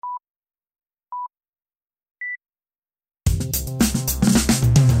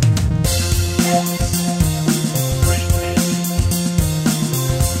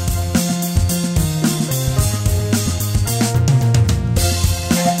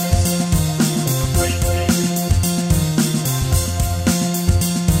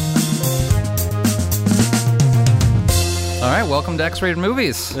welcome to X-Rated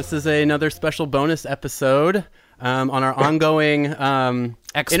Movies. This is another special bonus episode on our ongoing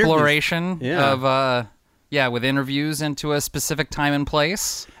exploration of with interviews into a specific time and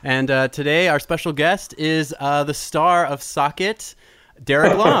place. And today our special guest is the star of Socket,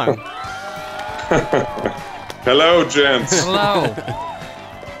 Derek Long. Hello, gents. Hello.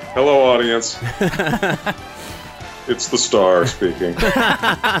 Hello, audience. It's the star speaking.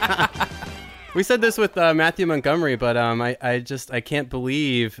 We said this with Matthew Montgomery, but I can't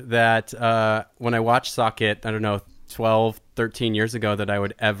believe that when I watched Socket, 12, 13 years ago, that I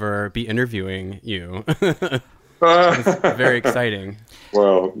would ever be interviewing you. It's very exciting.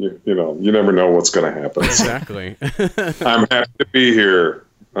 Well, you never know what's going to happen. Exactly. I'm happy to be here.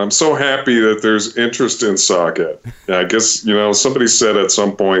 I'm so happy that there's interest in Socket. I guess, somebody said at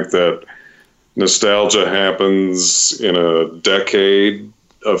some point that nostalgia happens in a decade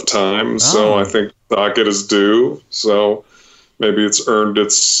of time, so I think Socket is due. So maybe it's earned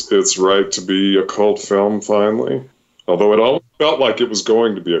its right to be a cult film finally. Although it always felt like it was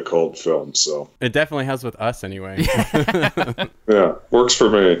going to be a cult film, so it definitely has with us anyway. Yeah, works for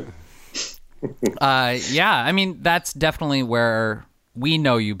me. That's definitely where we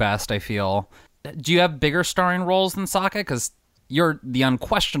know you best, I feel. Do you have bigger starring roles than Socket? Because you're the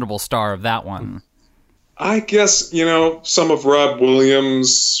unquestionable star of that one. I guess, some of Rob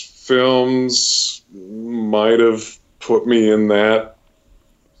Williams' films might have put me in that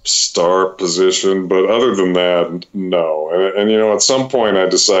star position, but other than that, no. And at some point I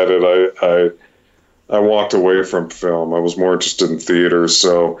decided I walked away from film. I was more interested in theater,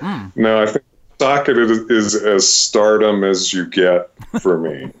 so now I think Socket is as stardom as you get for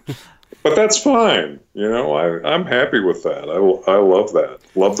me. But that's fine. I'm happy with that. I love that.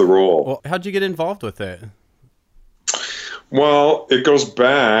 Love the role. Well, how'd you get involved with it? Well, it goes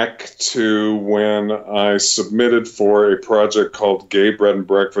back to when I submitted for a project called Gay Bread and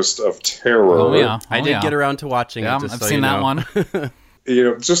Breakfast of Terror. Oh, yeah. I did get around to watching it. I've seen that one.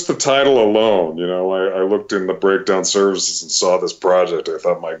 Just the title alone, I looked in the breakdown services and saw this project. I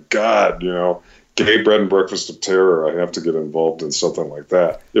thought, my God, Gay Bread and Breakfast of Terror, I have to get involved in something like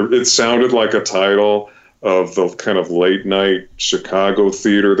that. It sounded like a title of the kind of late night Chicago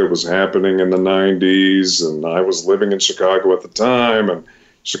theater that was happening in the 90s. And I was living in Chicago at the time, and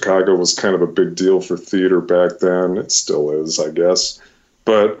Chicago was kind of a big deal for theater back then. It still is, I guess.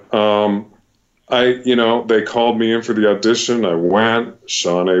 But, they called me in for the audition. I went.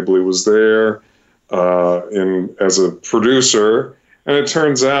 Sean Abley was there as a producer. And it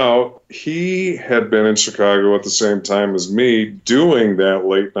turns out he had been in Chicago at the same time as me doing that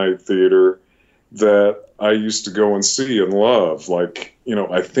late night theater that I used to go and see and love. I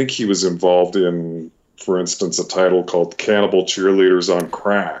think he was involved in, for instance, a title called Cannibal Cheerleaders on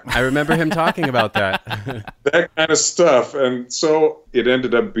Crack. I remember him talking about that. That kind of stuff. And so it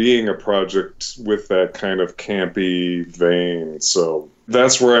ended up being a project with that kind of campy vein. So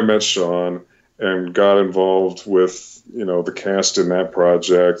that's where I met Sean and got involved with, the cast in that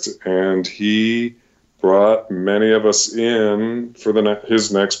project. And he brought many of us in for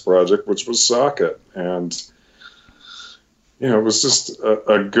his next project, which was Socket. And, it was just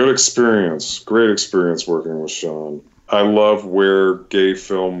a good experience, great experience working with Sean. I love where gay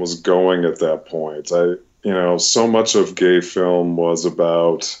film was going at that point. So much of gay film was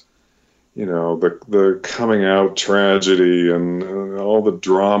about, the coming out tragedy and all the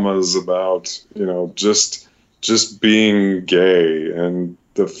dramas about, just being gay, and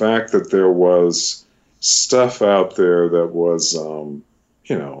the fact that there was stuff out there that was,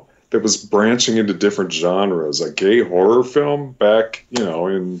 that was branching into different genres. A gay horror film back,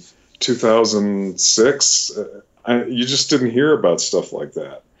 in 2006, you just didn't hear about stuff like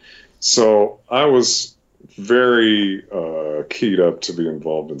that. So I was very keyed up to be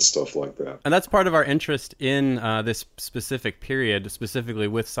involved in stuff like that. And that's part of our interest in this specific period, specifically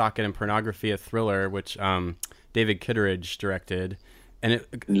with Socket and Pornography, a thriller, which David Kitteridge directed. And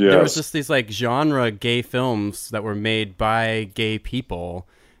there was just these genre gay films that were made by gay people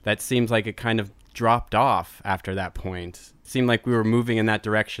that seems like it kind of dropped off after that point. It seemed like we were moving in that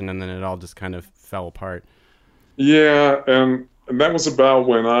direction, and then it all just kind of fell apart. Yeah, and that was about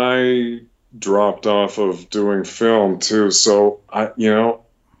when I dropped off of doing film too. So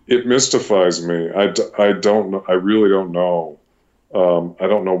it mystifies me. I don't know. I really don't know. I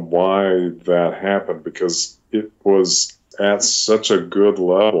don't know why that happened, because it was at such a good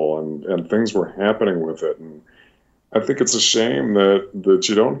level and things were happening with it. And I think it's a shame that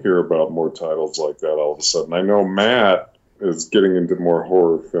you don't hear about more titles like that all of a sudden. I know Matt is getting into more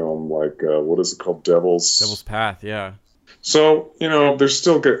horror film, what is it called? Devil's Path, yeah. So, there's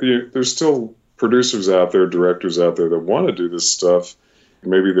still producers out there, directors out there that want to do this stuff.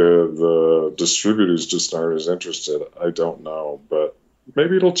 Maybe the distributors just aren't as interested. I don't know, but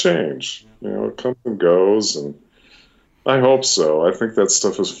maybe it'll change. It comes and goes, and I hope so. I think that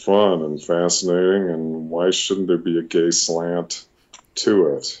stuff is fun and fascinating, and why shouldn't there be a gay slant to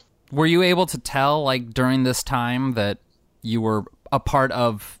it? Were you able to tell, like, during this time that you were a part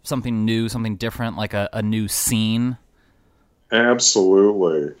of something new, something different, like a new scene?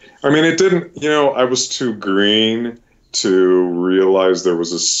 Absolutely. I mean, it didn't, I was too green to realize there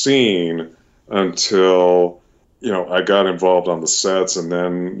was a scene until, I got involved on the sets, and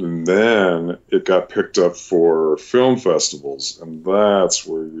then it got picked up for film festivals, and that's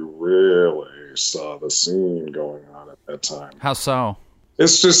where you really saw the scene going on at that time. How so?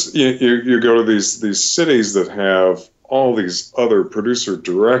 It's just, you go to these cities that have all these other producer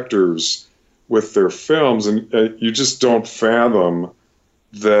directors with their films, and you just don't fathom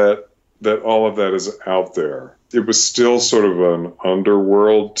that all of that is out there. It was still sort of an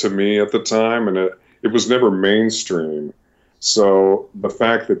underworld to me at the time, and it was never mainstream. So the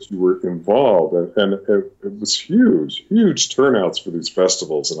fact that you were involved, and it was huge turnouts for these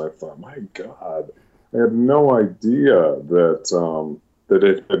festivals, and I thought, my God, I had no idea that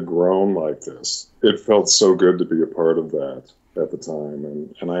it had grown like this. It felt so good to be a part of that at the time,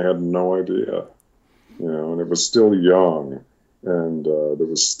 and I had no idea, and it was still young, and there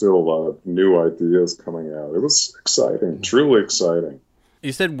was still a lot of new ideas coming out. It was exciting, truly exciting.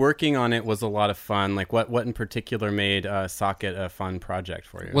 You said working on it was a lot of fun. Like, what in particular made Socket a fun project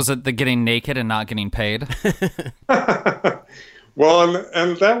for you? Was it the getting naked and not getting paid? Well,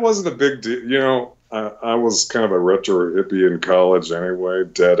 and that wasn't a big deal. I was kind of a retro hippie in college anyway.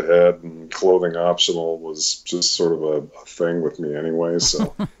 Deadhead and clothing optional was just sort of a thing with me anyway,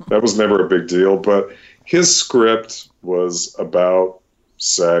 so that was never a big deal. But his script was about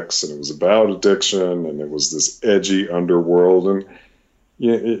sex, and it was about addiction, and it was this edgy underworld, and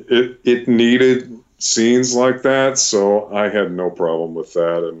it needed scenes like that, so I had no problem with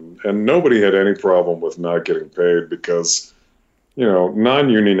that, and nobody had any problem with not getting paid, because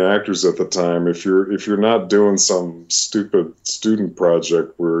non-union actors at the time, if you're not doing some stupid student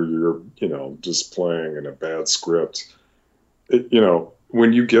project where you're just playing in a bad script,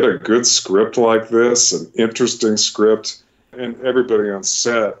 when you get a good script like this, an interesting script, and everybody on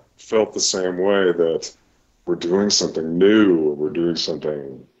set felt the same way, that we're doing something new, we're doing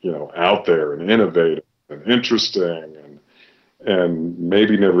something out there and innovative and interesting and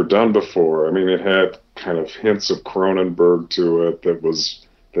maybe never done before. I mean, it had kind of hints of Cronenberg to it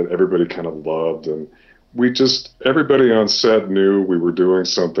that everybody kind of loved, and everybody on set knew we were doing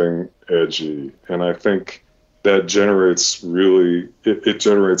something edgy, and I think that generates it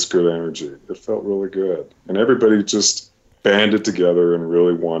generates good energy. It felt really good, and everybody just banded together and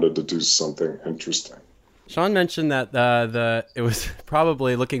really wanted to do something interesting. Sean mentioned that it was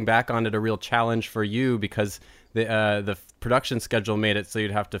probably, looking back on it, a real challenge for you, because the production schedule made it so you'd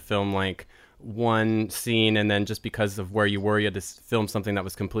have to film like one scene, and then just because of where you were, you had to film something that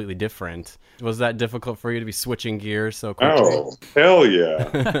was completely different. Was that difficult for you to be switching gears so quickly? Oh, hell yeah.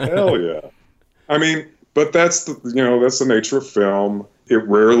 Hell yeah. I mean, but that's the nature of film. It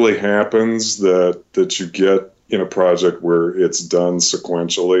rarely happens that you get in a project where it's done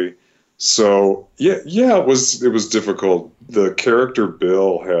sequentially. So yeah, it was difficult. The character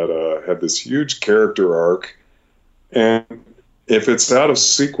Bill had this huge character arc, and if it's out of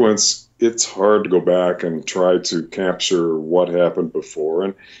sequence, it's hard to go back and try to capture what happened before.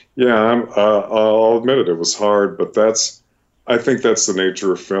 And yeah, I'll admit it was hard, but I think that's the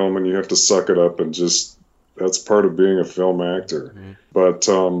nature of film, and you have to suck it up, and that's part of being a film actor. Mm-hmm. But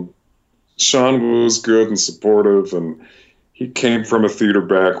Sean was good and supportive, and he came from a theater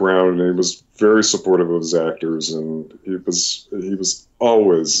background, and he was very supportive of his actors, and he was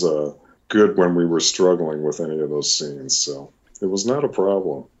always good when we were struggling with any of those scenes. So it was not a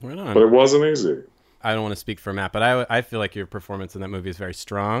problem. Right on. But it wasn't easy. I don't want to speak for Matt, but I feel like your performance in that movie is very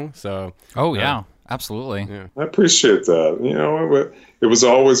strong. So yeah, absolutely. Yeah. I appreciate that. It was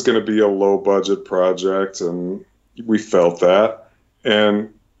always going to be a low budget project, and we felt that,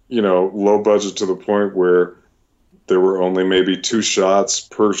 and low budget to the point where there were only maybe 2 shots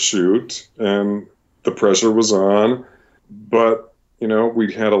per shoot, and the pressure was on. But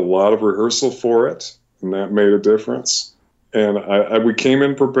we had a lot of rehearsal for it, and that made a difference. And we came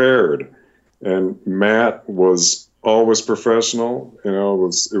in prepared. And Matt was always professional. It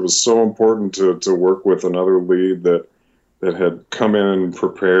was so important to work with another lead that had come in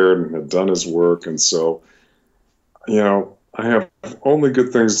prepared and had done his work. And so, I have only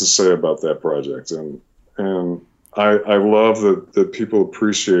good things to say about that project. And I love that people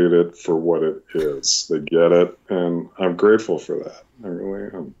appreciate it for what it is. They get it, and I'm grateful for that. I really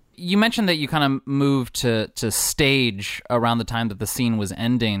am. You mentioned that you kind of moved to stage around the time that the scene was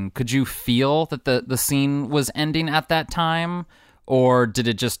ending. Could you feel that the scene was ending at that time, or did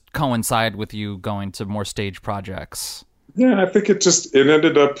it just coincide with you going to more stage projects? Yeah, I think it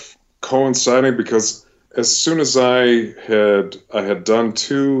ended up coinciding because as soon as I had done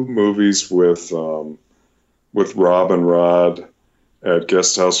 2 movies with Rob and Rod at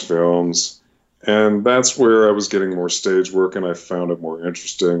Guest House Films, and that's where I was getting more stage work, and I found it more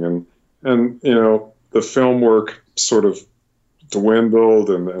interesting. And the film work sort of dwindled,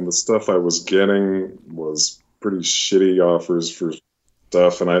 and the stuff I was getting was pretty shitty offers for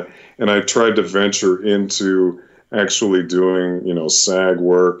stuff, and I tried to venture into actually doing SAG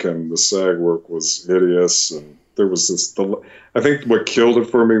work, and the SAG work was hideous, and there was I think what killed it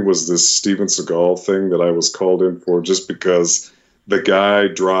for me was this Steven Seagal thing that I was called in for just because the guy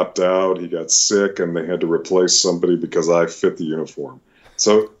dropped out, he got sick, and they had to replace somebody because I fit the uniform.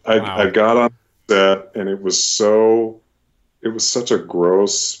 So I got on set, and it was such a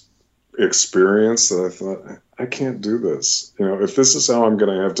gross experience that I thought, I can't do this. If this is how I'm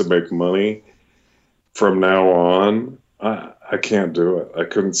going to have to make money from now on, I can't do it. I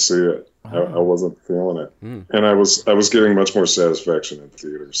couldn't see it. I wasn't feeling it. And I was getting much more satisfaction in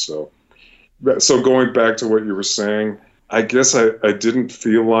theater. So going back to what you were saying, I guess I didn't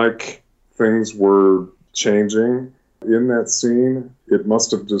feel like things were changing in that scene. It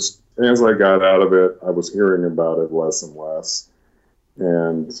must have just, as I got out of it, I was hearing about it less and less.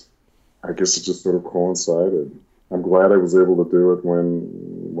 And I guess it just sort of coincided. I'm glad I was able to do it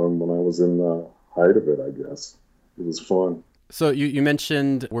when I was in the height of it, I guess. It was fun. So you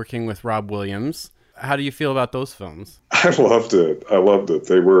mentioned working with Rob Williams. How do you feel about those films? I loved it.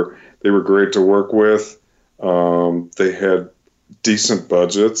 They were great to work with. They had decent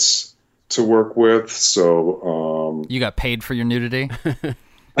budgets to work with, so you got paid for your nudity?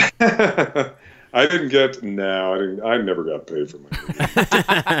 I didn't get. No, I never got paid for my nudity.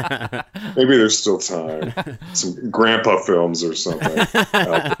 Maybe there's still time. Some grandpa films or something.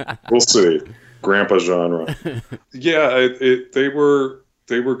 We'll see. Grandpa genre. Yeah, they were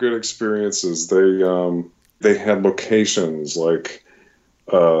good experiences. They had locations like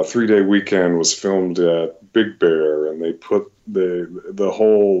 3 Day Weekend was filmed at Big Bear, and they put the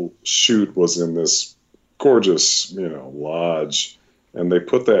whole shoot was in this gorgeous lodge, and they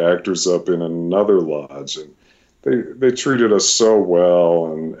put the actors up in another lodge, and they treated us so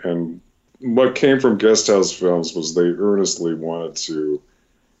well, and what came from Guest House Films was they earnestly wanted to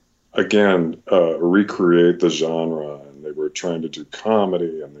again recreate the genre, and they were trying to do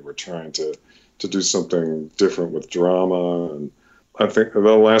comedy, and they were trying to do something different with drama. And I think the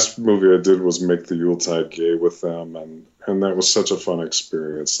last movie I did was Make the Yuletide Gay with them, and that was such a fun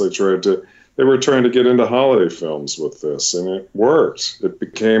experience. They were trying to get into holiday films with this, and it worked. It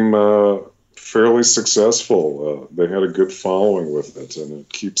became fairly successful. They had a good following with it, and it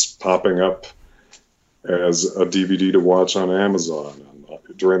keeps popping up as a DVD to watch on Amazon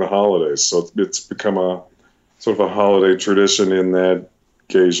during the holidays. So it's become a sort of a holiday tradition in that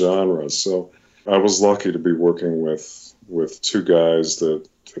gay genre. So I was lucky to be working with 2 guys that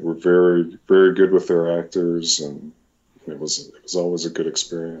were very, very good with their actors, and it was always a good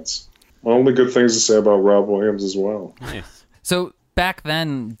experience. Only good things to say about Rob Williams as well. Nice. So back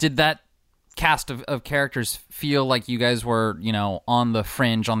then, did that cast of characters feel like you guys were, on the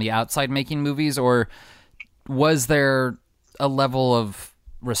fringe, on the outside making movies, or was there a level of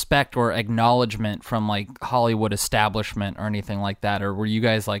respect or acknowledgement from like Hollywood establishment or anything like that, or were you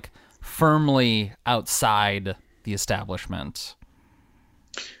guys like firmly outside the establishment?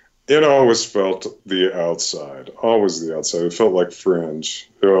 It always felt the outside, always the outside. It felt like fringe.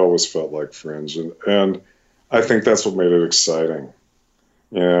 It always felt like fringe. And I think that's what made it exciting.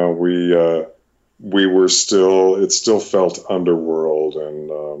 We still felt underworld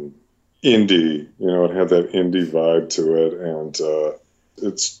and indie. It had that indie vibe to it. And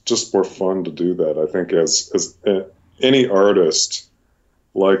it's just more fun to do that. I think as any artist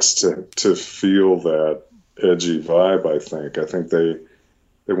likes to feel that edgy vibe, I think they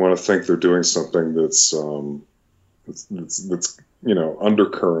want to think they're doing something that's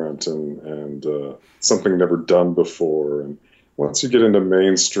undercurrent and something never done before. And once you get into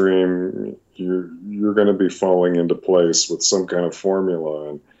mainstream, you're going to be falling into place with some kind of formula.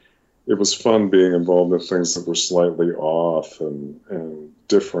 And it was fun being involved in things that were slightly off and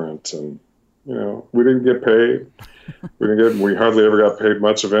different. And we didn't get paid. We hardly ever got paid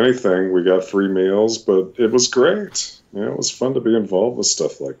much of anything. We got free meals, but it was great. It was fun to be involved with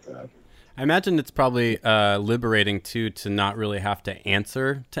stuff like that. I imagine it's probably liberating too to not really have to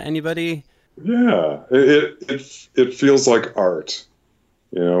answer to anybody. Yeah, it feels like art.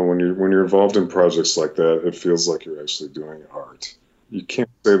 You know, when you're involved in projects like that, it feels like you're actually doing art. You can't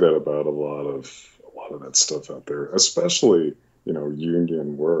say that about a lot of that stuff out there, especially, you know,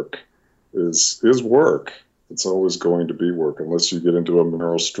 union work is work. It's always going to be work unless you get into a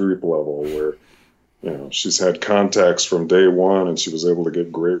Meryl Streep level where, you know, she's had contacts from day one and she was able to get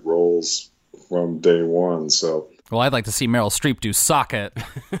great roles from day one. So, well, I'd like to see Meryl Streep do Socket.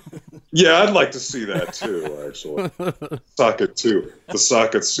 Yeah, I'd like to see that too, actually. Socket 2, the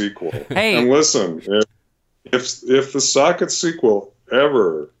Socket sequel. Hey. And listen, if the Socket sequel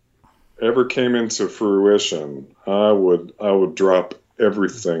ever came into fruition, I would drop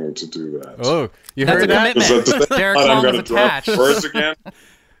everything to do that. Oh, you That's heard a that? commitment. Derek I'm Long going is to drop attached. first again.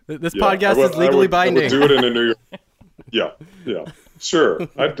 This podcast is legally binding. I would do it in a New York. Yeah. Sure,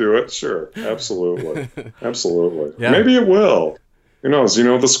 I'd do it. Sure, absolutely. Yeah. Maybe it will. Who knows? You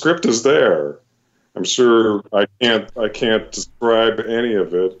know, the script is there. I'm sure I can't describe any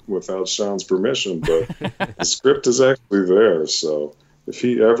of it without Sean's permission, but the script is actually there. So if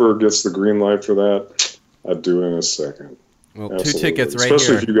he ever gets the green light for that, I'd do it in a second. Well, Absolutely. 2 tickets right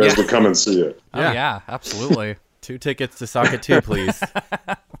Especially here. if you guys would come and see it. Oh, yeah, absolutely. 2 tickets to Socket 2, please.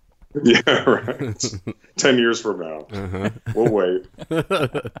 Yeah, right. 10 years from now. We'll wait.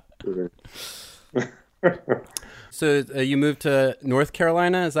 So you moved to North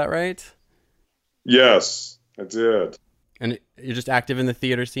Carolina, is that right? Yes, I did. And you're just active in the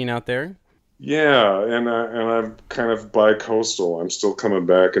theater scene out there? Yeah, and I'm kind of bi-coastal. I'm still coming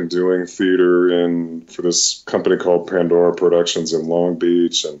back and doing theater for this company called Pandora Productions in Long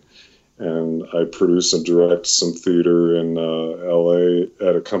Beach, and I produce and direct some theater in LA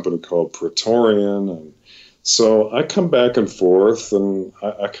at a company called Praetorian, and so I come back and forth, and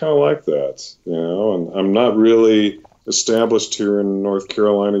I kind of like that, you know. And I'm not really established here in North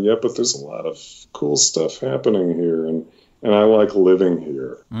Carolina yet, but there's a lot of cool stuff happening here, and I like living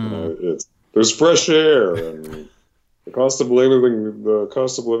here. You know, there's fresh air, and the cost of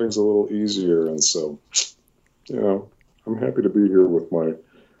living's a little easier, and so, you know, I'm happy to be here with my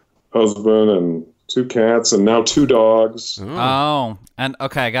husband and 2 cats and now 2 dogs. Oh, and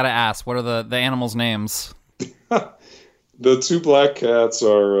okay, I gotta ask, what are the animals' names? The 2 black cats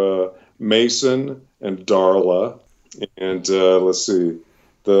are Mason and Darla, and let's see,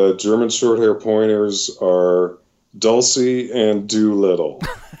 the German Shorthair Pointers are Dulcie and Doolittle.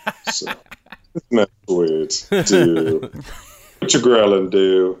 So, isn't that sweet? Do what you growling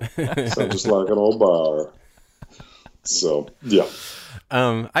do? Sound just like an old bar. So yeah.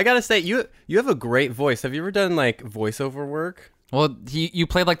 I gotta say, you have a great voice. Have you ever done like voiceover work? Well, you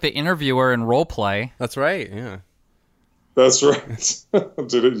played like the interviewer in role play. That's right. Yeah. That's right.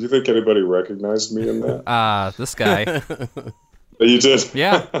 You think anybody recognized me in that? This guy. You did?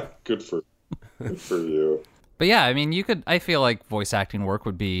 Yeah. Good for you. But yeah, I mean, I feel like voice acting work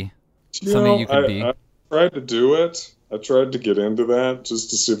would be something you could be. I tried to do it. I tried to get into that just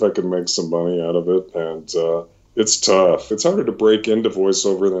to see if I could make some money out of it, and it's tough. It's harder to break into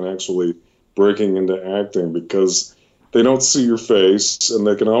voiceover than actually breaking into acting because they don't see your face and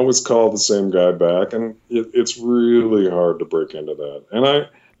they can always call the same guy back, and it's really hard to break into that. And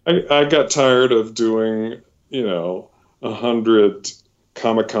I got tired of doing, 100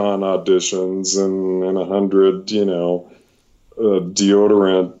 Comic-Con auditions and 100,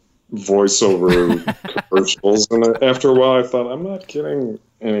 deodorant voiceover commercials. And after a while I thought, I'm not getting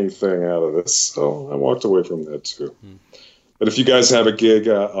anything out of this. So I walked away from that too. But if you guys have a gig,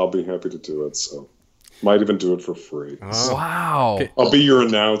 I'll be happy to do it. So might even do it for free. Oh. Wow. Okay. I'll be your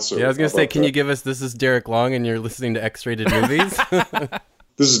announcer. Yeah, I was going to say, can you give us, this is Derek Long and you're listening to X-Rated Movies?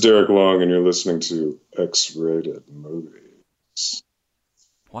 This is Derek Long and you're listening to X-Rated Movies.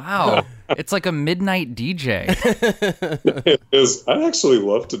 Wow. It's like a midnight DJ. It is. I'd actually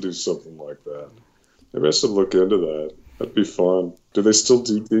love to do something like that. Maybe I should look into that. That'd be fun. Do they still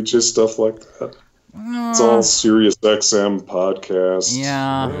do DJ stuff like that? It's all Sirius XM podcasts.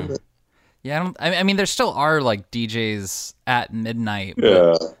 Yeah. Yeah, I mean, there still are like DJs at midnight.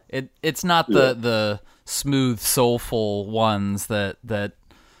 Yeah. But it's not the smooth, soulful ones that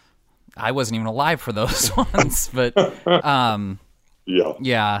I wasn't even alive for those ones. But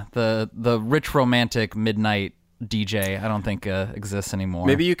yeah, the rich romantic midnight DJ I don't think exists anymore.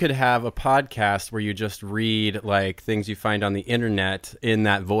 Maybe you could have a podcast where you just read like things you find on the internet in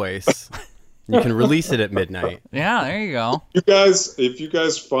that voice. You can release it at midnight. Yeah, there you go. If you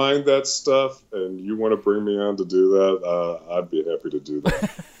guys find that stuff and you want to bring me on to do that, I'd be happy to do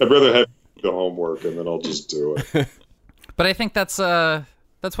that. I'd rather have the homework and then I'll just do it. But I think that's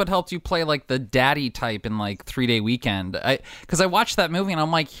That's what helped you play like the daddy type in like 3-Day Weekend. Because I watched that movie and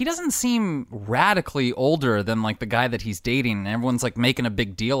I'm like, he doesn't seem radically older than like the guy that he's dating, and everyone's like making a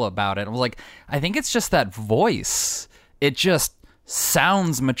big deal about it. I was like, I think it's just that voice. It just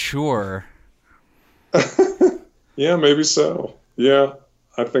sounds mature. Yeah, maybe so. Yeah,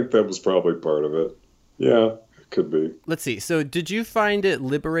 I think that was probably part of it. Yeah, it could be. Let's see. So did you find it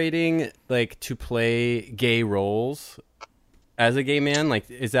liberating, like, to play gay roles as a gay man?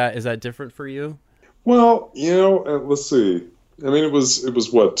 Like, is that different for you? Well, let's see. I mean, it was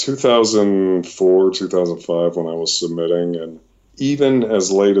what, 2004, 2005 when I was submitting, and even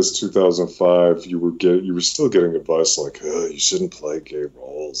as late as 2005, you were still getting advice like, oh, you shouldn't play gay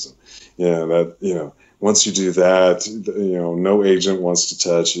roles, and that once you do that, no agent wants to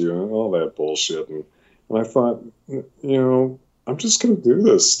touch you, and all that bullshit. And I thought, I'm just going to do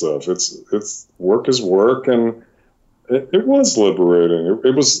this stuff. It's work is work, and it was liberating.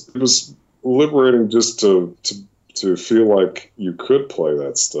 It was liberating just to feel like you could play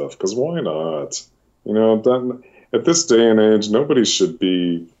that stuff, because why not? At this day and age, nobody should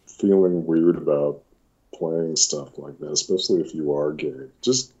be feeling weird about playing stuff like that, especially if you are gay.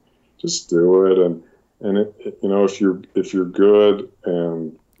 Just do it, and if you're good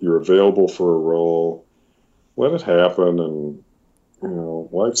and you're available for a role, let it happen. And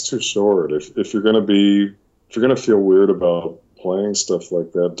life's too short. If you're gonna feel weird about playing stuff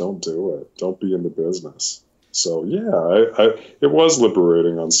like that, don't do it. Don't be in the business. So yeah, it was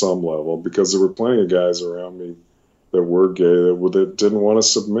liberating on some level, because there were plenty of guys around me that were gay that didn't want to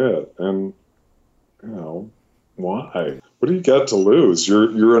submit, and why? What do you got to lose?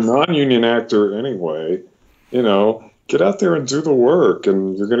 You're a non-union actor anyway. Get out there and do the work,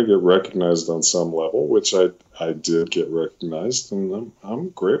 and you're going to get recognized on some level, which I did get recognized, and I'm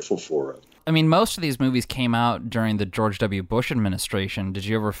grateful for it. I mean, most of these movies came out during the George W. Bush administration. Did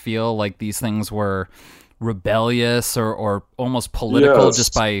you ever feel like these things were rebellious or almost political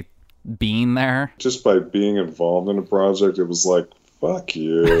just by being there? Just by being involved in a project, it was like, fuck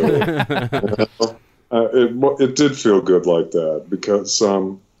you. It did feel good like that, because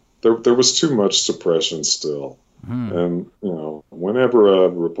there was too much suppression still. And whenever a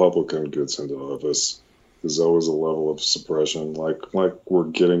Republican gets into office, there's always a level of suppression, like we're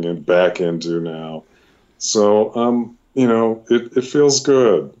getting back into now. So it feels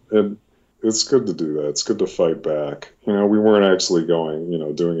good, and it's good to do that. It's good to fight back. We weren't actually doing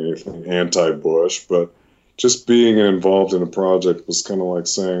anything anti-Bush, but just being involved in a project was kind of like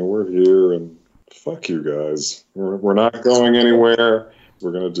saying, we're here and fuck you guys. We're not going anywhere.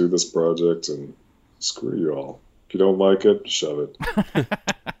 We're going to do this project, and screw you all. If you don't like it, shove it.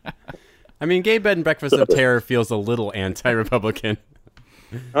 I mean, Gay Bed and Breakfast of Terror feels a little anti-Republican.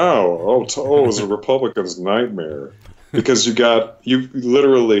 It was a Republican's nightmare, because you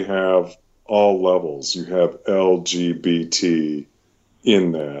literally have all levels. You have LGBT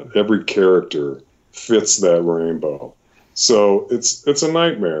in that. Every character fits that rainbow. So it's a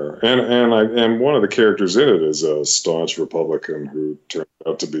nightmare. And one of the characters in it is a staunch Republican who turned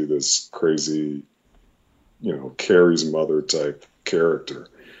out to be this crazy, Carrie's mother type character.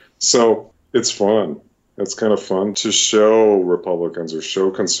 So it's fun. It's kind of fun to show Republicans or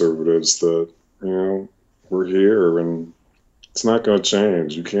show conservatives that, we're here and it's not going to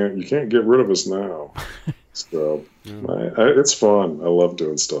change. You can't get rid of us now. So it's fun. I love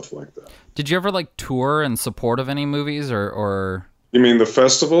doing stuff like that. Did you ever tour in support of any movies or? You mean the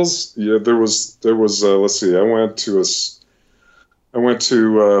festivals? Yeah, there was. Let's see. I went to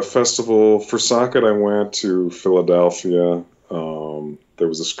a festival for Socket. I went to Philadelphia. There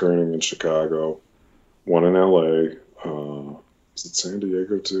was a screening in Chicago, one in LA. Was it San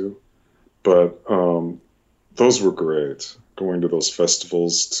Diego too? But those were great. Going to those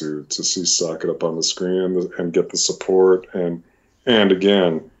festivals to see Socket up on the screen and get the support, and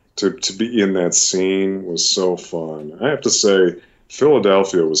again to be in that scene was so fun. I have to say,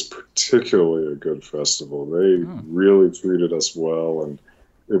 Philadelphia was particularly a good festival. They really treated us well, and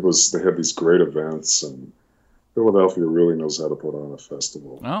they had these great events, and Philadelphia really knows how to put on a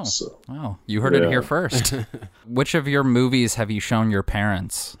festival. Oh, so, wow. You heard it here first. Which of your movies have you shown your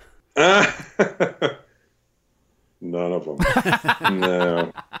parents? None of them.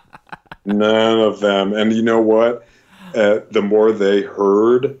 No. None of them. And you know what? The more they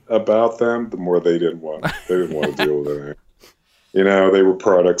heard about them, the more they didn't want to deal with it. They were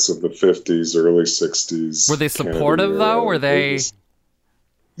products of the 50s, early 60s. Were they supportive, though? Were they...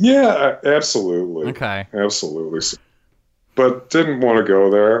 Yeah, absolutely. Okay. Absolutely. But didn't want to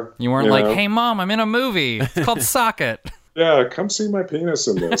go there. You weren't like, hey, Mom, I'm in a movie. It's called Socket. Yeah, come see my penis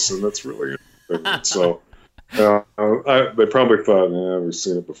in this, and that's really interesting. So, They probably thought, yeah, we've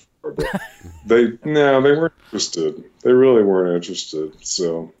seen it before, but they weren't interested. They really weren't interested.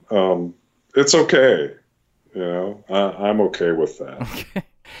 So it's okay. You know, I'm okay with that. Okay.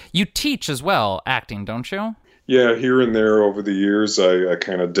 You teach as well, acting, don't you? Yeah, here and there over the years, I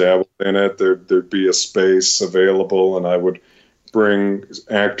kind of dabbled in it. There'd be a space available, and I would bring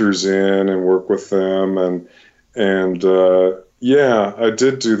actors in and work with them, and yeah, I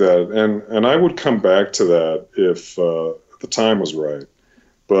did do that, and I would come back to that if the time was right.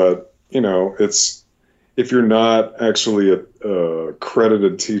 But you know, it's if you're not actually a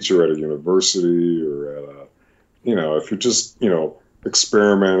accredited teacher at a university or at a, you know, if you're just, you know,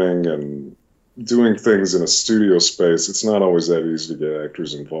 experimenting and doing things in a studio space, it's not always that easy to get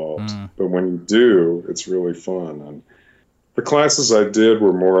actors involved. But when you do, it's really fun. And the classes I did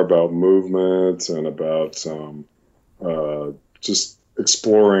were more about movement and about just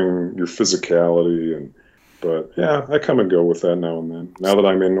exploring your physicality. But yeah, I come and go with that now and then. Now that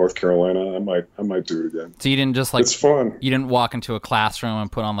I'm in North Carolina, I might do it again. So you didn't just like, it's fun. You didn't walk into a classroom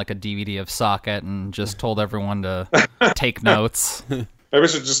and put on like a DVD of Socket and just told everyone to take notes. Maybe I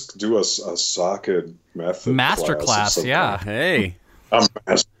should just do a Socket method master class. Yeah. Hey, a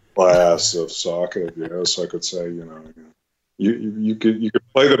master class of Socket. Yes, I could say, you know. You could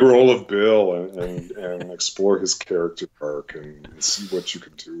play the role of Bill and explore his character arc and see what you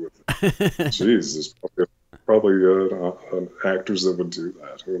can do with it. Jeez, there's probably actors that would do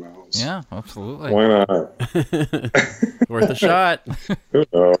that. Who knows? Yeah, absolutely. Why not? Worth a shot. Who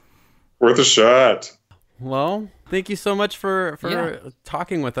knows? Worth a shot. Well, thank you so much for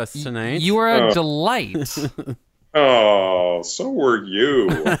talking with us tonight. You were a delight. Oh, so were you.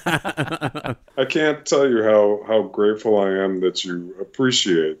 I can't tell you how grateful I am that you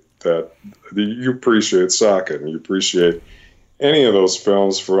appreciate that. You appreciate Socket and you appreciate any of those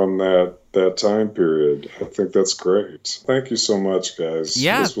films from that time period. I think that's great. Thank you so much, guys.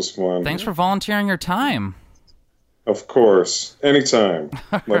 Yeah. This was fun. Thanks for volunteering your time. Of course. Anytime.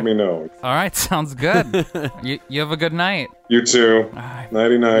 Let me know. All right. Sounds good. You have a good night. You too. All right.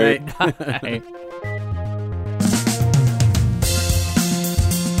 Nighty-night. Night.